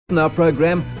In our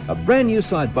program, a brand new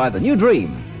side by The New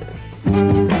Dream.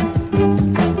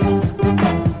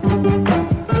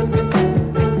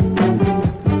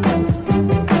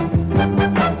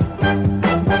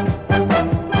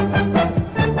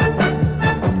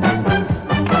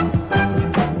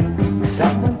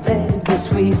 Someone said you're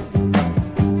sweet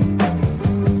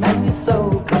and you're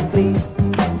so complete,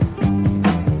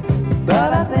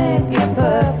 but I think you're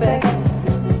perfect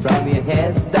from your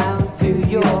head down to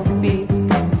your feet.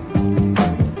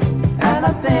 And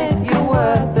I think you're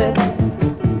worth it,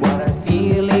 what I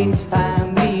feel each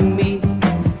time we meet.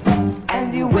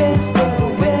 And you whisper,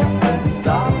 whisper,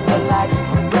 softer like,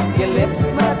 with your lips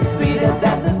much sweeter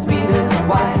than the sweetest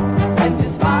wine. And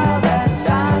your smile that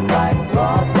shines like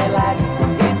broad daylight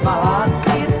keeps my heart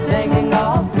keeps singing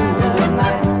all through the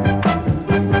night.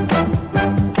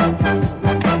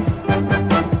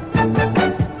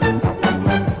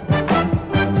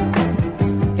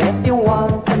 If you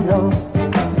want to know,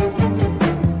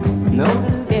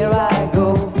 notice here I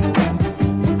go,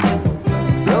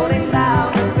 floating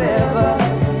down the river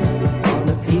on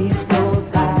the peaceful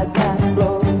tide that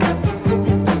flows,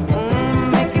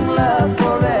 making love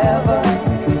forever,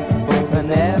 hoping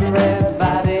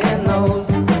everybody knows.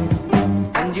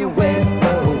 And you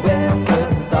whisper, whisper,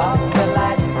 soft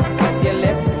delight, with your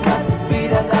lips much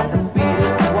sweeter than the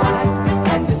sweetest wine.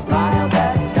 And your smile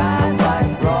that shines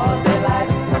like broad daylight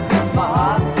keeps my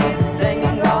heart keeps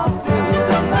singing all through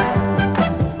the night.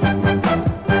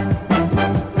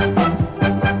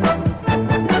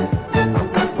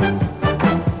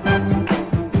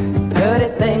 Dirty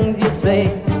things you say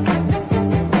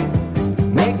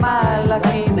make my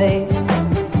lucky day,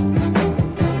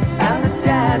 and the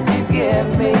chance you give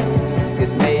me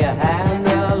gives me a hand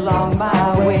along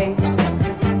my way.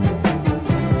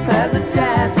 There's a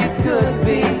chance you could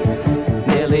be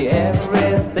nearly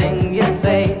everything you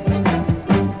say.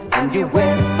 And you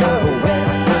whisper,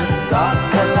 whisper, soft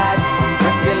delight,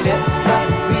 with your lips much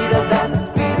sweeter than the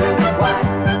sweetest wine.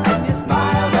 And your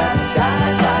smile that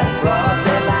shines like broad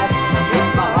daylight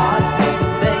keeps my heart keeps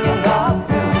singing all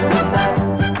through the night.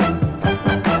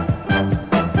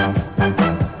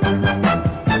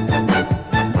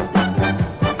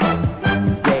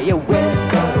 Yeah, you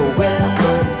whisper,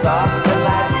 whisper, soft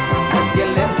delight, with your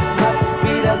lips much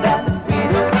sweeter than the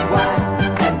sweetest wine.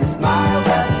 And your smile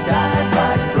that shines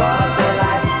like broad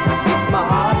daylight keeps my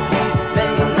heart keeps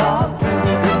singing all through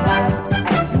the night.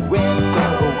 And you whisper,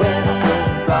 whisper,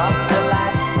 soft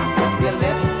delight, with your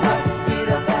lips much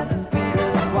sweeter than the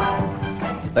sweetest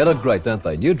wine. They look great, don't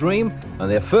they? New Dream, and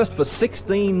they're first for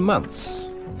 16 months.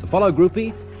 To follow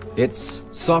Groupie, it's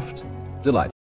Soft Delight.